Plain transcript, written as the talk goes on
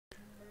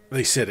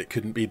They said it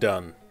couldn't be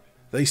done.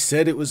 They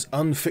said it was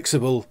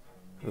unfixable.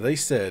 They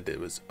said it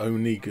was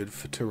only good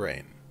for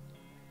terrain.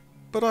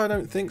 But I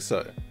don't think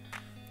so.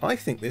 I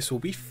think this will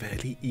be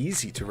fairly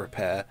easy to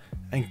repair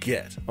and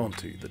get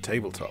onto the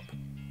tabletop.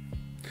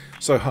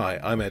 So hi,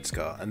 I'm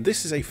ED-SKaR, and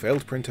this is a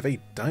failed print of a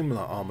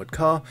Daimler Armoured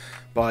Car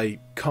by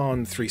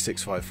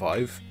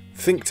Khan3655,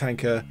 Think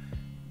Tanker,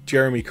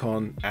 Jeremy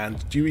Con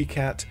and Dewey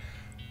Cat.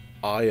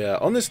 I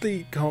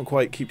honestly can't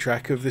quite keep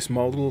track of this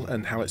model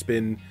and how it's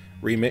been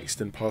remixed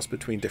and passed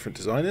between different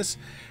designers.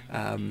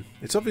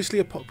 It's obviously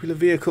a popular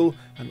vehicle,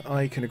 and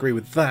I can agree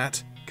with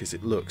that because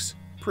it looks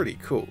pretty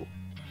cool.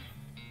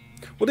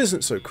 What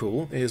isn't so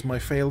cool is my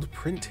failed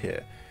print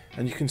here,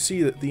 and you can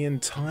see that the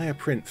entire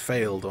print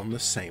failed on the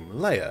same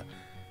layer,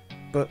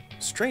 but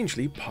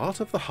strangely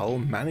part of the hull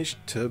managed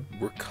to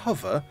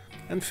recover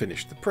and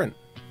finish the print.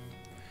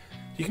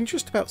 You can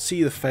just about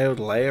see the failed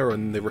layer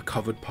and the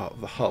recovered part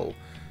of the hull,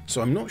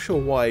 so I'm not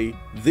sure why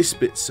this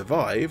bit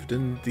survived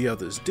and the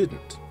others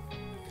didn't.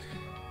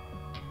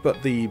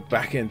 But the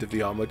back end of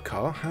the armoured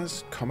car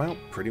has come out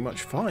pretty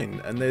much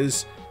fine, and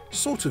there's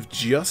sort of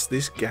just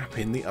this gap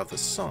in the other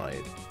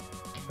side.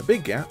 A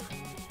big gap,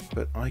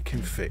 but I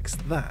can fix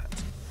that.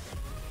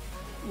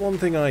 One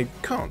thing I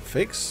can't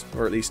fix,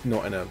 or at least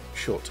not in a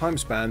short time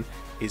span,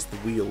 is the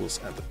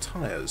wheels and the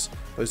tyres.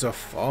 Those are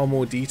far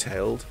more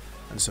detailed,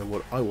 and so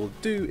what I will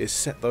do is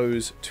set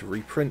those to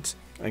reprint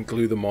and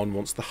glue them on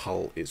once the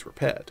hull is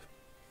repaired.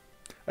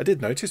 I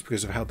did notice,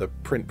 because of how the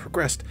print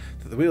progressed,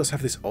 that the wheels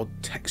have this odd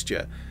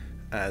texture,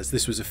 as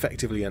this was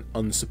effectively an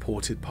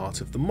unsupported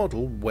part of the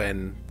model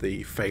when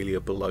the failure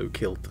below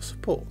killed the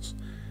supports.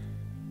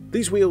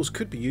 These wheels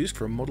could be used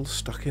for a model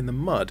stuck in the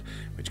mud,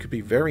 which could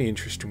be very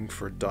interesting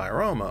for a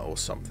diorama or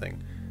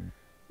something.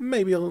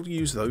 Maybe I'll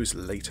use those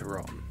later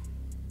on.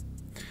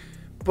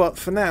 But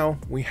for now,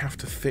 we have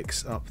to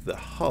fix up the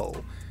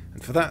hull,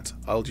 and for that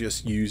I'll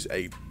just use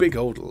a big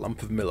old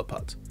lump of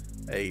milliput,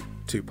 a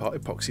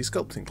 2-part epoxy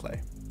sculpting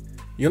clay.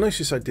 You'll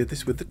notice I did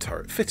this with the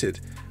turret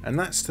fitted, and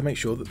that's to make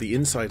sure that the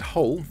inside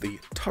hole, the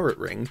turret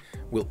ring,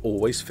 will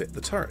always fit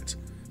the turret.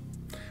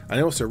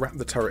 I also wrapped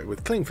the turret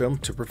with cling film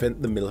to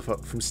prevent the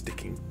milliput from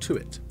sticking to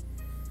it.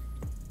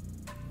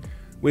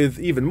 With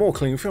even more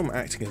cling film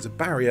acting as a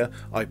barrier,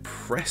 I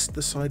pressed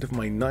the side of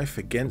my knife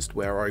against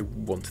where I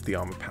wanted the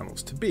armour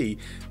panels to be.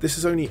 This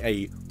is only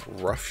a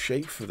rough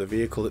shape for the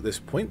vehicle at this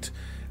point.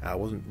 I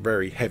wasn't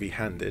very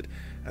heavy-handed,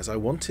 as I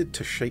wanted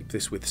to shape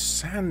this with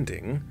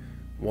sanding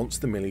once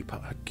the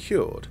milliput had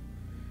cured.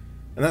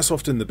 And that's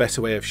often the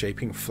better way of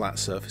shaping flat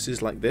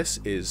surfaces like this,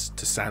 is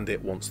to sand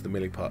it once the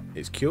milliput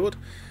is cured.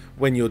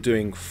 When you're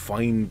doing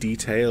fine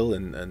detail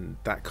and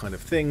that kind of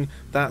thing,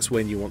 that's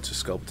when you want to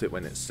sculpt it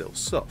when it's still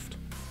soft.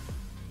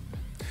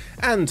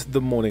 And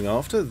the morning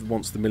after,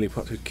 once the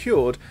milliput had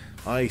cured,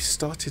 I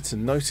started to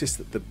notice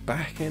that the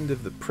back end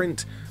of the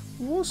print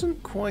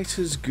wasn't quite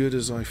as good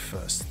as I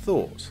first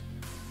thought.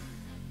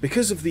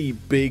 Because of the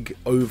big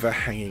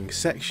overhanging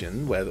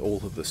section where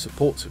all of the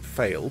supports had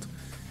failed,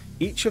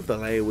 each of the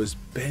layer was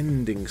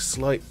bending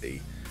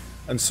slightly,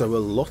 and so a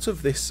lot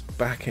of this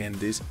back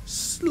end is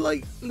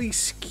slightly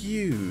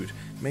skewed,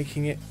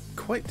 making it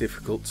quite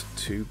difficult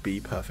to be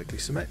perfectly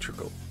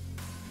symmetrical.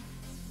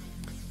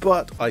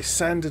 But I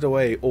sanded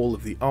away all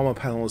of the armour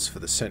panels for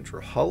the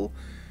central hull,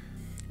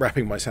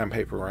 wrapping my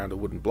sandpaper around a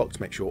wooden block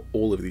to make sure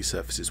all of these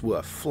surfaces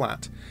were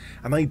flat,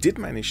 and I did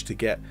manage to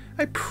get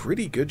a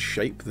pretty good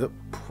shape that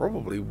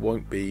probably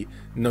won't be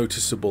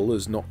noticeable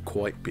as not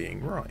quite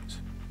being right.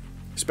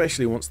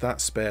 Especially once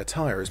that spare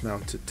tyre is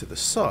mounted to the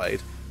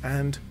side,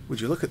 and would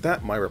you look at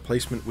that, my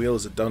replacement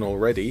wheels are done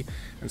already,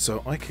 and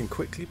so I can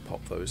quickly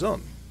pop those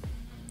on.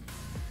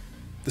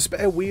 The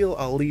spare wheel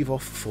I'll leave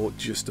off for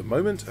just a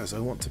moment, as I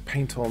want to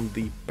paint on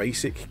the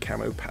basic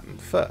camo pattern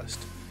first.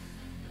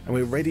 And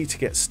we're ready to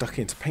get stuck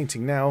into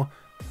painting now.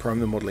 Prime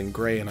the model in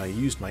grey, and I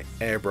used my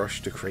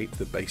airbrush to create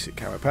the basic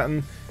camo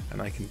pattern,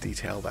 and I can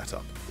detail that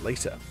up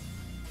later.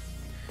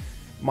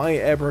 My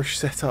airbrush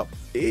setup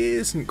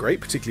isn't great,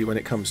 particularly when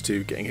it comes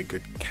to getting a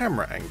good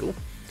camera angle,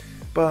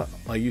 but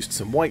I used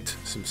some white,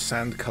 some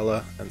sand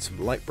colour and some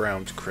light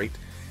brown to create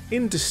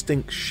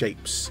indistinct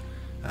shapes.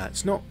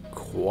 It's not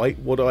quite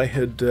what I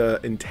had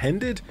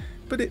intended,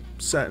 but it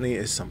certainly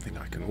is something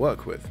I can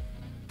work with.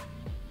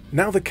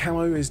 Now the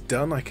camo is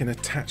done, I can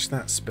attach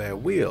that spare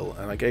wheel,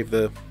 and I gave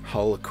the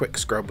hull a quick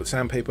scrub with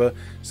sandpaper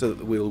so that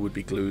the wheel would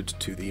be glued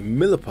to the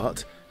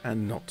milliput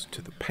and not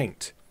to the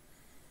paint.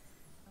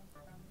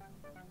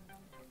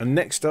 And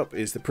next up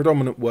is the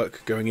predominant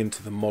work going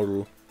into the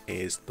model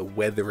is the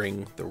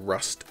weathering, the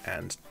rust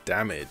and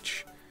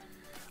damage.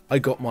 I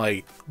got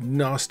my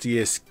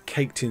nastiest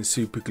caked in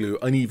superglue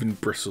uneven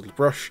bristled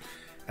brush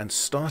and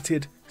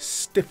started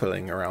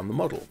stippling around the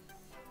model.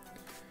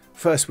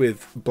 First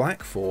with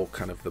black for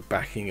kind of the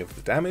backing of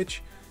the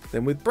damage,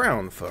 then with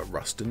brown for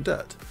rust and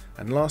dirt,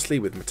 and lastly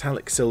with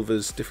metallic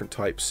silvers, different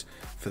types,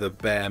 for the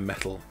bare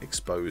metal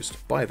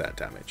exposed by that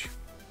damage.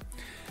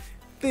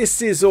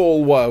 This is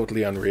all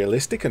wildly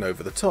unrealistic and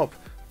over the top,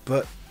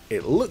 but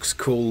it looks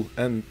cool,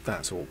 and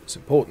that's all that's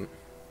important.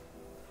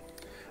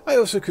 I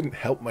also couldn't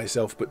help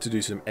myself but to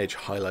do some edge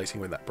highlighting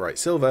with that bright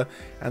silver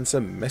and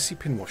some messy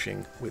pin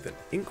washing with an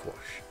ink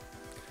wash,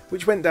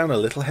 which went down a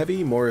little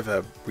heavy, more of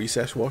a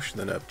recess wash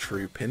than a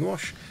true pin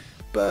wash,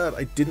 but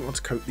I didn't want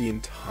to coat the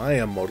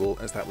entire model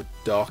as that would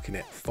darken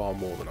it far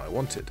more than I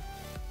wanted.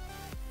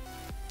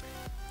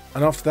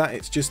 And after that,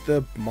 it's just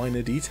the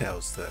minor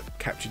details, the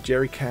captured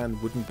jerry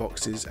can, wooden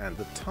boxes and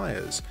the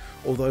tyres,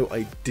 although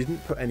I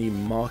didn't put any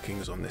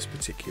markings on this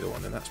particular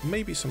one, and that's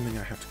maybe something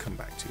I have to come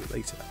back to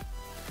later.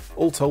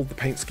 All told, the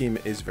paint scheme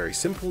is very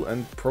simple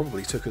and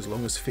probably took as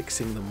long as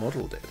fixing the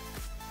model did.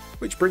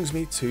 Which brings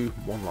me to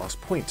one last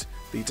point,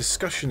 the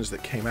discussions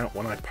that came out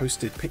when I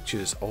posted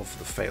pictures of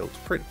the failed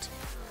print.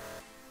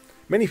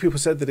 Many people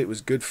said that it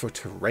was good for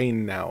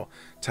terrain now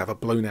to have a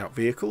blown out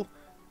vehicle,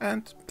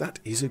 and that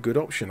is a good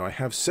option. I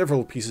have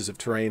several pieces of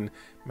terrain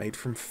made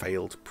from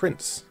failed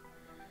prints.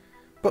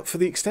 But for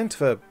the extent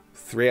of a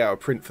 3-hour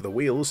print for the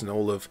wheels and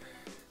all of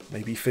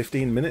maybe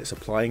 15 minutes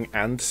applying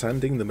and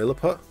sanding the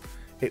Milliput,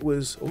 it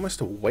was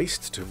almost a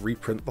waste to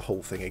reprint the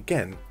whole thing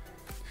again.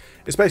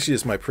 Especially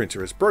as my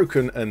printer is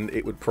broken and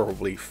it would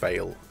probably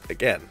fail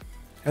again.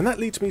 And that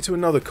leads me to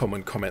another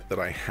common comment that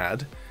I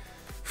had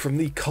from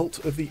the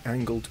cult of the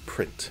angled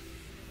print.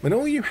 When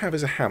all you have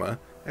is a hammer,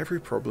 every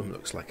problem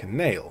looks like a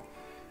nail.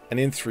 And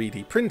in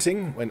 3D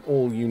printing, when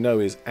all you know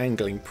is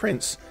angling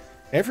prints,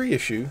 every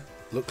issue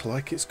looked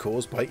like it's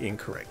caused by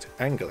incorrect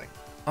angling.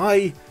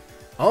 I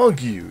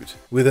argued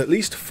with at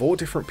least 4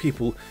 different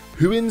people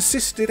who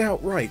insisted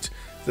outright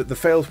that the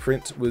failed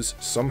print was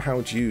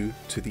somehow due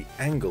to the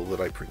angle that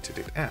I printed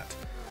it at.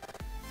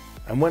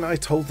 And when I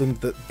told them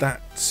that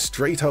that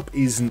straight up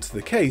isn't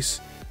the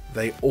case,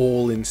 they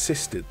all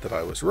insisted that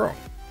I was wrong.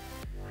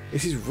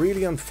 It is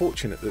really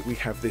unfortunate that we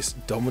have this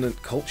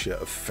dominant culture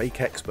of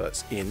fake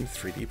experts in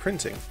 3D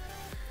printing.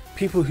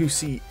 People who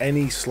see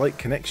any slight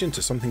connection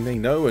to something they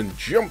know and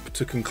jump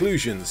to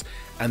conclusions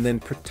and then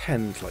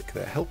pretend like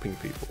they're helping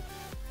people.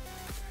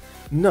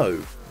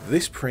 No,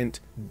 this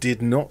print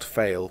did not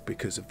fail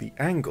because of the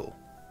angle.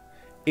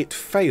 It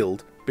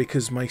failed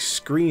because my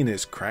screen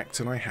is cracked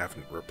and I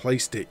haven't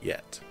replaced it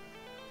yet.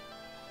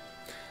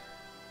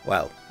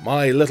 Well,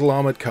 my little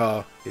armoured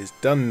car is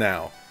done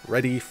now,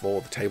 ready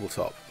for the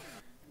tabletop.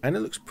 And it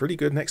looks pretty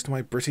good next to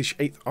my British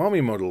 8th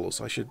Army models.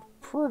 I should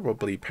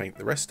probably paint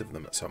the rest of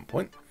them at some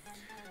point.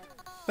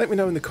 Let me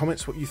know in the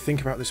comments what you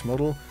think about this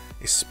model,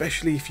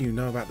 especially if you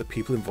know about the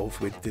people involved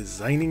with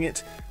designing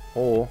it,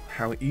 or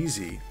how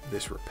easy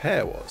this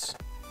repair was.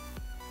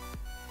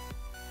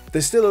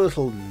 There's still a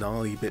little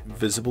gnarly bit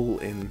visible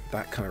in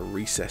that kind of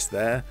recess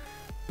there,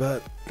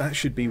 but that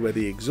should be where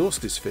the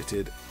exhaust is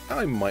fitted.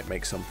 I might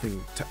make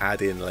something to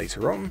add in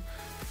later on,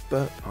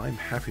 but I'm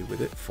happy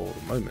with it for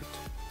the moment.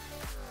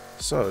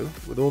 So,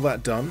 with all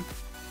that done,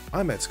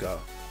 I'm ED-SKaR,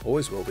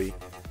 always will be,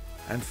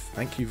 and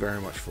thank you very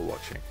much for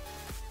watching.